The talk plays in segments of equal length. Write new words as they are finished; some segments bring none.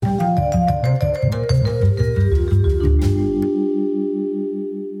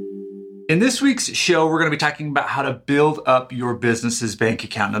In this week's show, we're going to be talking about how to build up your business's bank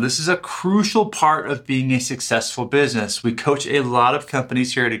account. Now, this is a crucial part of being a successful business. We coach a lot of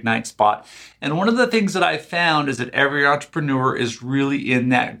companies here at Ignite Spot. And one of the things that I found is that every entrepreneur is really in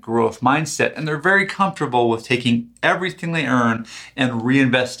that growth mindset, and they're very comfortable with taking everything they earn and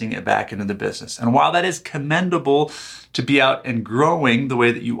reinvesting it back into the business. And while that is commendable to be out and growing the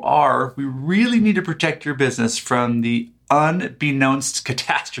way that you are, we really need to protect your business from the unbeknownst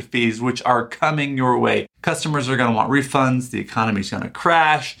catastrophes which are coming your way. Customers are going to want refunds. The economy is going to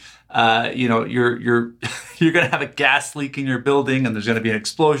crash. You're going to have a gas leak in your building, and there's going to be an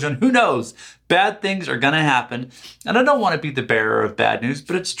explosion. Who knows? Bad things are going to happen, and I don't want to be the bearer of bad news,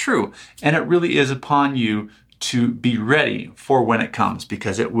 but it's true, and it really is upon you to be ready for when it comes,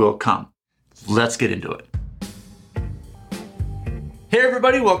 because it will come. Let's get into it. Hey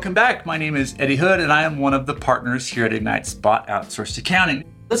everybody, welcome back. My name is Eddie Hood, and I am one of the partners here at Ignite Spot Outsourced Accounting.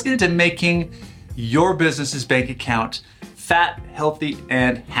 Let's get into making your business's bank account fat, healthy,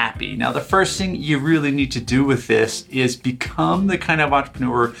 and happy. Now, the first thing you really need to do with this is become the kind of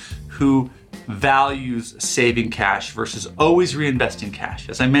entrepreneur who values saving cash versus always reinvesting cash.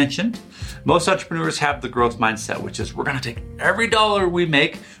 As I mentioned, most entrepreneurs have the growth mindset, which is we're going to take every dollar we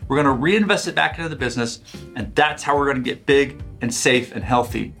make, we're going to reinvest it back into the business, and that's how we're going to get big and safe and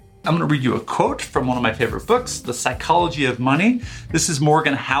healthy. I'm going to read you a quote from one of my favorite books, The Psychology of Money. This is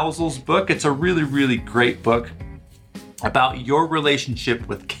Morgan Housel's book. It's a really, really great book about your relationship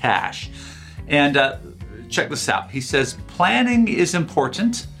with cash. And check this out. He says, planning is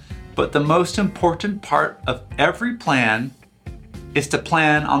important, but the most important part of every plan is to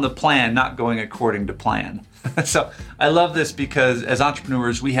plan on the plan, not going according to plan. So I love this because as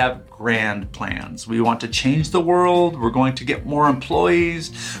entrepreneurs, we have grand plans. We want to change the world. We're going to get more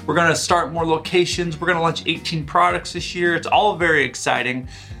employees. We're going to start more locations. We're going to launch 18 products this year. It's all very exciting.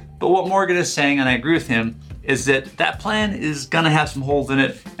 But what Morgan is saying, and I agree with him, is that that plan is going to have some holes in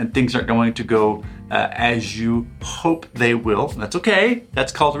it and things aren't going to go as you hope they will. And that's okay.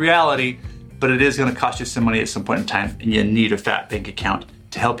 That's called reality. But it is going to cost you some money at some point in time, and you need a fat bank account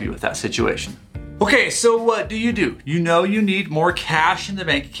to help you with that situation. Okay, so what do? You know you need more cash in the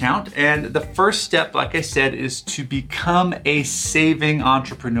bank account, and the first step, like I said, is to become a saving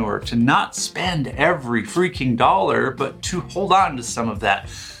entrepreneur, to not spend every freaking dollar, but to hold on to some of that.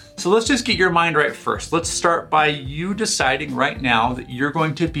 So let's just get your mind right first. Let's start by you deciding right now that you're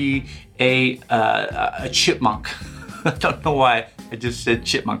going to be a chipmunk. I don't know why I just said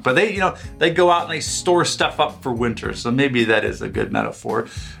chipmunk, but they go out and they store stuff up for winter. So maybe that is a good metaphor.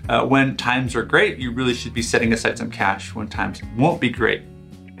 When times are great, you really should be setting aside some cash when times won't be great.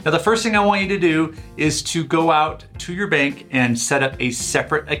 Now, the first thing I want you to do is to go out to your bank and set up a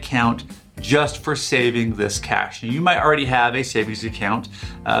separate account just for saving this cash. Now, you might already have a savings account,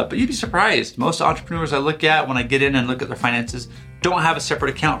 but you'd be surprised. Most entrepreneurs I look at when I get in and look at their finances don't have a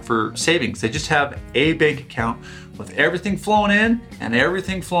separate account for savings. They just have a bank account with everything flowing in and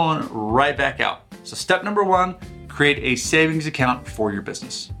everything flowing right back out. So step number one, create a savings account for your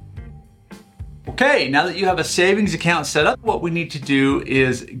business. Okay, now that you have a savings account set up, what we need to do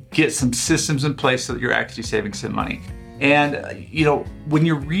is get some systems in place so that you're actually saving some money. And when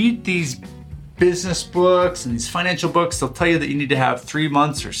you read these business books and these financial books, they'll tell you that you need to have 3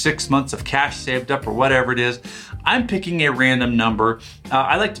 months or 6 months of cash saved up or whatever it is. I'm picking a random number.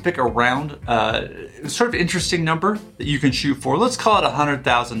 I like to pick a round, sort of interesting number that you can shoot for. Let's call it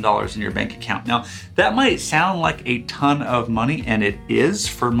 $100,000 in your bank account. Now, that might sound like a ton of money, and it is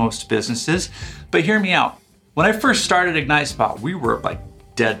for most businesses, but hear me out. When I first started Ignite Spot, we were like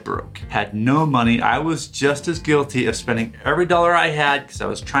dead broke, had no money. I was just as guilty of spending every dollar I had because I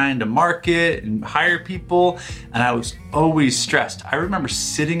was trying to market and hire people, and I was always stressed. I remember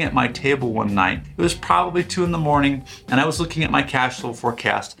sitting at my table one night. It was probably 2 a.m, and I was looking at my cash flow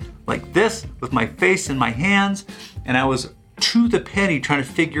forecast like this with my face in my hands, and I was to the penny trying to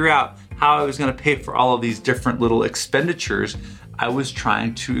figure out how I was going to pay for all of these different little expenditures I was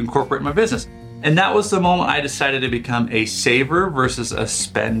trying to incorporate in my business. And that was the moment I decided to become a saver versus a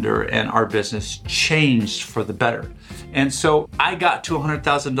spender, and our business changed for the better. And so I got to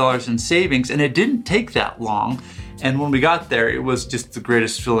 $100,000 in savings, and it didn't take that long. And when we got there, it was just the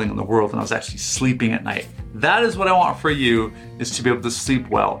greatest feeling in the world, and I was actually sleeping at night. That is what I want for you, is to be able to sleep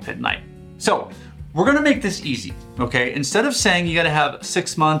well at night. So we're gonna make this easy, okay? Instead of saying you gotta have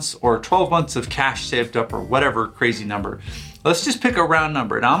 6 months or 12 months of cash saved up or whatever crazy number, let's just pick a round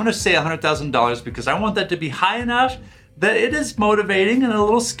number. Now I'm gonna say $100,000 because I want that to be high enough that it is motivating and a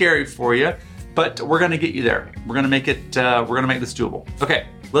little scary for you, but we're gonna get you there. We're gonna make this doable. Okay,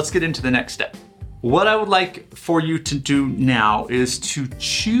 let's get into the next step. What I would like for you to do now is to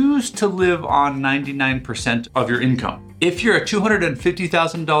choose to live on 99% of your income. If you're a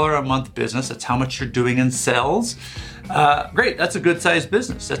 $250,000 a month business, that's how much you're doing in sales. Great, that's a good sized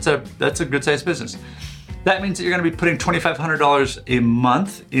business. That's a good sized business. That means that you're gonna be putting $2,500 a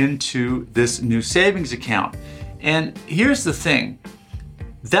month into this new savings account. And here's the thing,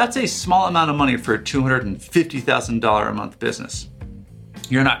 that's a small amount of money for a $250,000 a month business.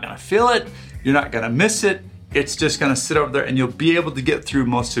 You're not gonna feel it, you're not gonna miss it, it's just gonna sit over there and you'll be able to get through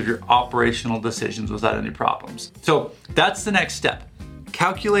most of your operational decisions without any problems. So that's the next step.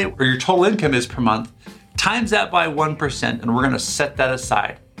 Calculate where your total income is per month, times that by 1%, and we're gonna set that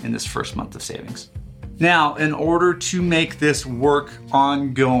aside in this first month of savings. Now, in order to make this work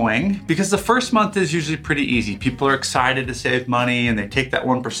ongoing, because the first month is usually pretty easy, people are excited to save money and they take that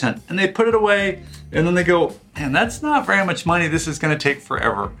 1% and they put it away and then they go, man, that's not very much money, this is gonna take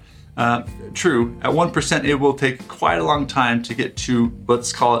forever. True, at 1%, it will take quite a long time to get to,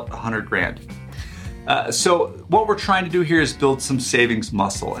 let's call it 100 grand. So what we're trying to do here is build some savings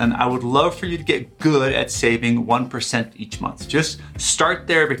muscle, and I would love for you to get good at saving 1% each month. Just start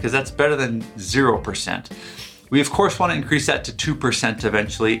there because that's better than 0%. We of course want to increase that to 2%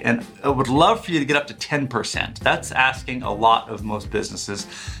 eventually, and I would love for you to get up to 10%. That's asking a lot of most businesses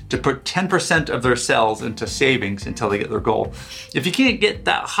to put 10% of their sales into savings until they get their goal. If you can't get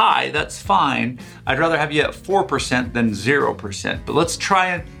that high, that's fine. I'd rather have you at 4% than 0%, but let's try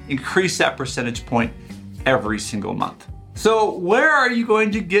and increase that percentage point every single month. So where are you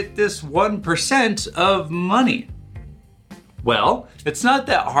going to get this 1% of money? Well, it's not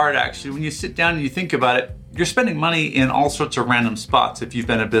that hard actually. When you sit down and you think about it, you're spending money in all sorts of random spots if you've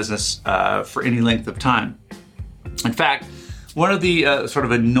been in business for any length of time. In fact, one of the sort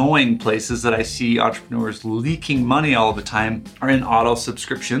of annoying places that I see entrepreneurs leaking money all the time are in auto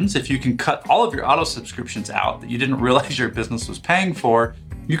subscriptions. If you can cut all of your auto subscriptions out that you didn't realize your business was paying for,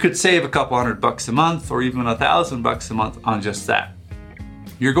 you could save a couple $100 a month or even $1,000 a month on just that.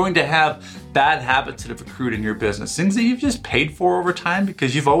 You're going to have bad habits that have accrued in your business, things that you've just paid for over time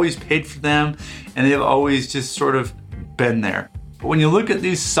because you've always paid for them and they've always just sort of been there. But when you look at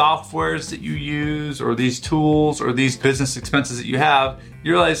these softwares that you use or these tools or these business expenses that you have,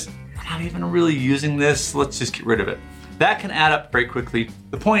 you realize, I'm not even really using this, let's just get rid of it. That can add up very quickly.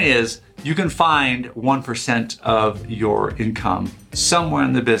 The point is, you can find 1% of your income somewhere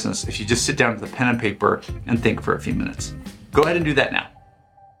in the business if you just sit down with a pen and paper and think for a few minutes. Go ahead and do that now.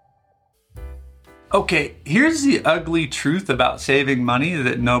 Okay, here's the ugly truth about saving money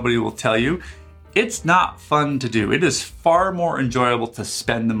that nobody will tell you. It's not fun to do. It is far more enjoyable to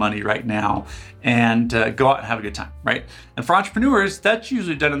spend the money right now and go out and have a good time, right? And for entrepreneurs, that's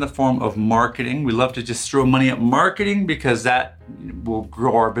usually done in the form of marketing. We love to just throw money at marketing because that will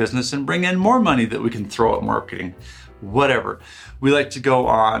grow our business and bring in more money that we can throw at marketing. Whatever. We like to go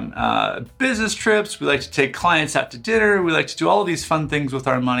on business trips. We like to take clients out to dinner. We like to do all of these fun things with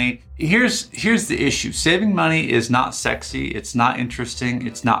our money. Here's the issue. Saving money is not sexy. It's not interesting.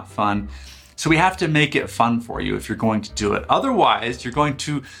 It's not fun. So we have to make it fun for you if you're going to do it. Otherwise, you're going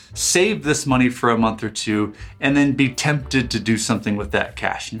to save this money for a month or two and then be tempted to do something with that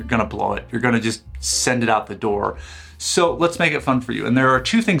cash and you're gonna blow it. You're gonna just send it out the door. So let's make it fun for you. And there are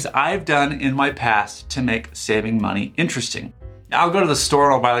two things I've done in my past to make saving money interesting. I'll go to the store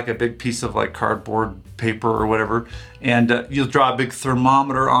and I'll buy like a big piece of like cardboard paper or whatever, and you'll draw a big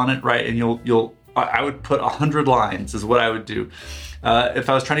thermometer on it, right? And I would put 100 lines is what I would do. If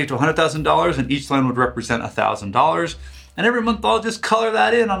I was trying to get to $100,000 and each line would represent $1,000, and every month I'll just color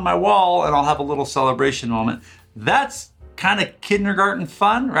that in on my wall and I'll have a little celebration moment. That's kind of kindergarten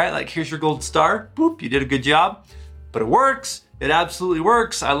fun, right? Like here's your gold star, boop, you did a good job. But it works, it absolutely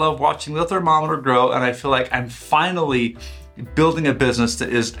works. I love watching the thermometer grow and I feel like I'm finally building a business that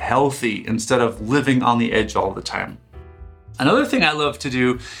is healthy instead of living on the edge all the time. Another thing I love to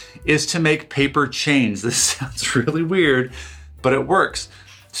do is to make paper chains. This sounds really weird, but it works.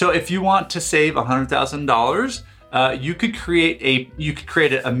 So if you want to save $100,000, you could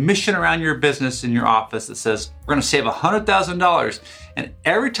create a mission around your business in your office that says, we're gonna save $100,000. And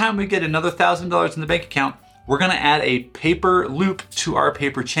every time we get another $1,000 in the bank account, we're gonna add a paper loop to our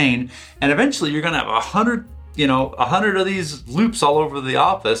paper chain. And eventually you're gonna have 100 of these loops all over the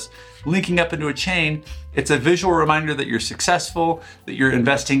office linking up into a chain. It's a visual reminder that you're successful, that you're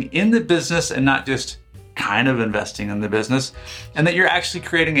investing in the business and not just kind of investing in the business, and that you're actually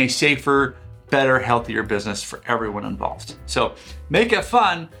creating a safer, better, healthier business for everyone involved. So make it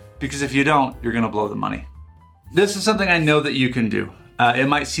fun, because if you don't, you're gonna blow the money. This is something I know that you can do. It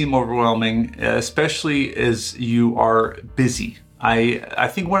might seem overwhelming, especially as you are busy. I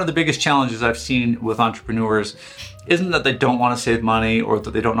think one of the biggest challenges I've seen with entrepreneurs isn't that they don't want to save money or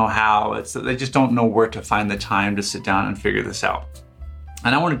that they don't know how. It's that they just don't know where to find the time to sit down and figure this out.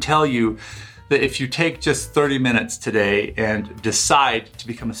 And I want to tell you that if you take just 30 minutes today and decide to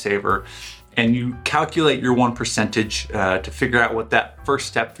become a saver, and you calculate your 1% to figure out what that first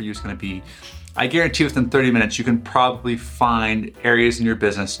step for you is going to be, I guarantee within 30 minutes, you can probably find areas in your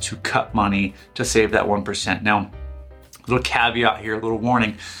business to cut money to save that 1%. Now, a little caveat here, a little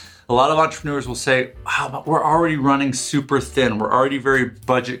warning. A lot of entrepreneurs will say, wow, but we're already running super thin. We're already very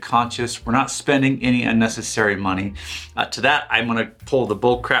budget conscious. We're not spending any unnecessary money. To that, I'm gonna pull the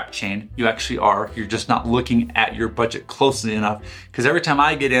bull crap chain. You actually are. You're just not looking at your budget closely enough, because every time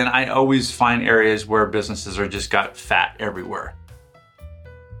I get in, I always find areas where businesses are just got fat everywhere.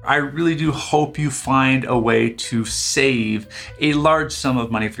 I really do hope you find a way to save a large sum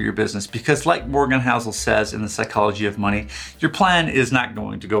of money for your business, because like Morgan Housel says in The Psychology of Money, your plan is not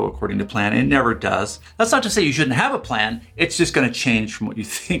going to go according to plan. It never does. That's not to say you shouldn't have a plan. It's just going to change from what you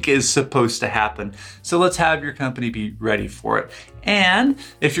think is supposed to happen. So let's have your company be ready for it. And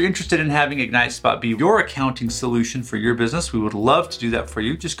if you're interested in having Ignite Spot be your accounting solution for your business, we would love to do that for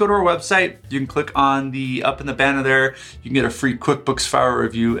you. Just go to our website. You can click on the up in the banner there. You can get a free QuickBooks file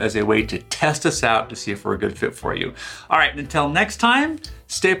review as a way to test us out to see if we're a good fit for you. All right, until next time,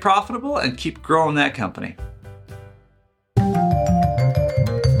 stay profitable and keep growing that company.